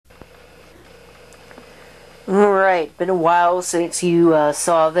Alright, been a while since you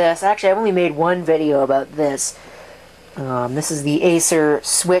saw this. Actually, I've only made one video about this. This is the Acer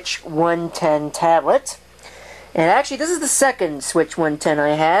Switch 110 tablet. And actually, this is the second Switch 110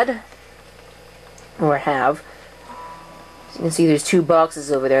 I had. Or have. As you can see, there's two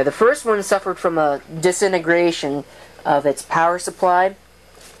boxes over there. The first one suffered from a disintegration of its power supply.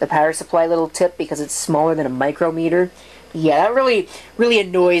 The power supply little tip, because it's smaller than a micrometer. Yeah, that really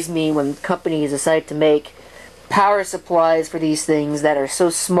annoys me when companies decide to make power supplies for these things that are so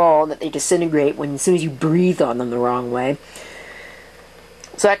small that they disintegrate as soon as you breathe on them the wrong way.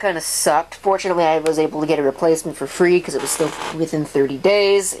 So that kind of sucked. Fortunately, I was able to get a replacement for free because it was still within 30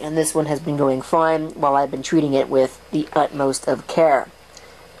 days, and this one has been going fine while I've been treating it with the utmost of care.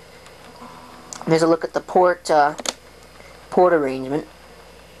 There's a look at the port arrangement.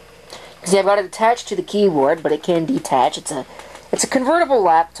 See, I've got it attached to the keyboard, but it can detach. It's a convertible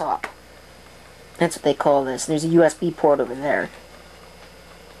laptop. That's what they call this. There's a USB port over there.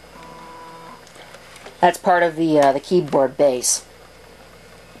 That's part of the keyboard base.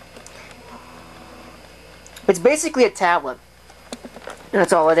 It's basically a tablet.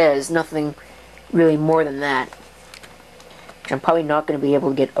 That's all it is. Nothing really more than that. Which I'm probably not going to be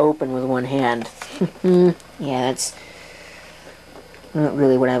able to get open with one hand. Yeah, that's not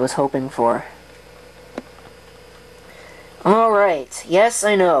really what I was hoping for. Alright, yes,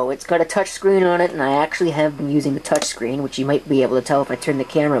 I know, it's got a touch screen on it, and I actually have been using the touch screen, which you might be able to tell if I turn the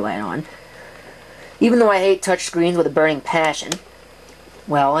camera light on. Even though I hate touch screens with a burning passion,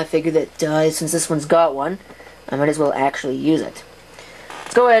 well, I figured that since this one's got one, I might as well actually use it.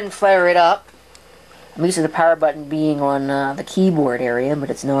 Let's go ahead and fire it up. I'm used to the power button being on the keyboard area, but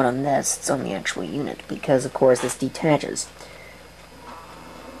it's not on this, it's on the actual unit, because of course this detaches.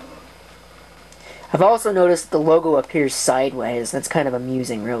 I've also noticed the logo appears sideways. That's kind of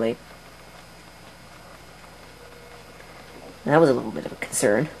amusing, really. That was a little bit of a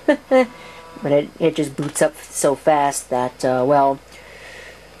concern. But it just boots up so fast that, well,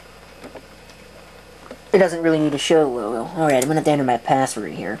 it doesn't really need to show the logo. Alright, I'm going to have to enter my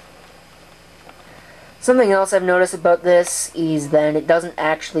password here. Something else I've noticed about this is that it doesn't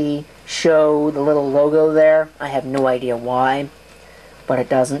actually show the little logo there. I have no idea why, but it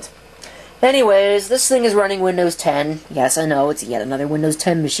doesn't. Anyways, this thing is running Windows 10. Yes, I know, it's yet another Windows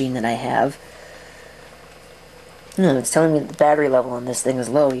 10 machine that I have. It's telling me that the battery level on this thing is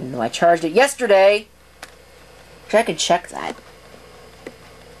low, even though I charged it yesterday. Which I could check that.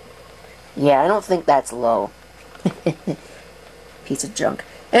 Yeah, I don't think that's low. Piece of junk.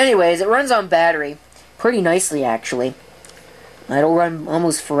 Anyways, it runs on battery. Pretty nicely, actually. It'll run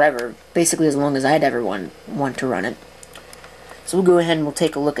almost forever. Basically as long as I'd ever want to run it. So we'll go ahead and we'll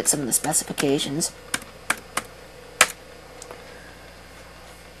take a look at some of the specifications.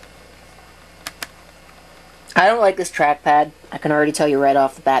 I don't like this trackpad. I can already tell you right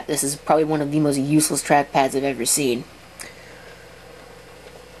off the bat, this is probably one of the most useless trackpads I've ever seen.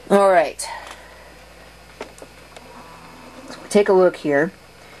 Alright. So we take a look here.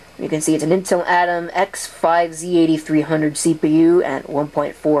 You can see it's an Intel Atom X5Z8300 CPU at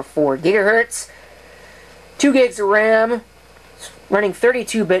 1.44 gigahertz. 2 gigs of RAM. Running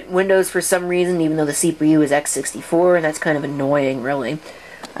 32-bit Windows for some reason, even though the CPU is x64, and that's kind of annoying, really.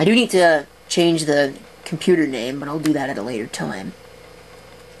 I do need to change the computer name, but I'll do that at a later time.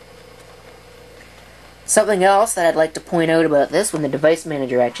 Something else that I'd like to point out about this when the device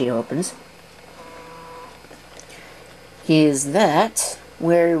manager actually opens is that,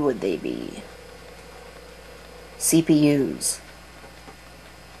 where would they be? CPUs.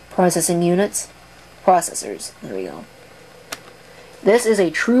 Processing units? Processors. There we go. This is a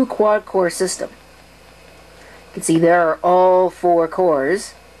true quad-core system. You can see there are all 4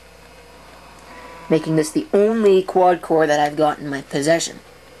 cores, making this the only quad-core that I've got in my possession.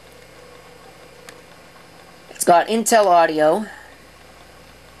 It's got Intel audio,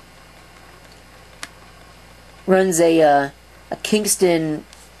 runs a Kingston,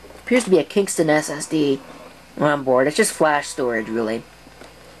 appears to be a Kingston SSD on board. It's just flash storage, really.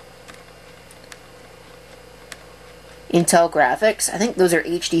 Intel graphics. I think those are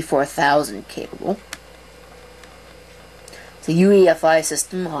HD 4000 capable. It's a UEFI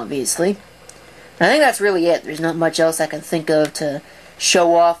system, obviously. I think that's really it. There's not much else I can think of to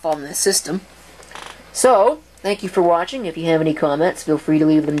show off on this system. So, thank you for watching. If you have any comments, feel free to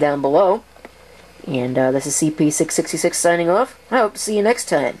leave them down below. And this is CP666 signing off. I hope to see you next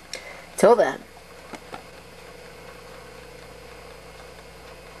time. Till then.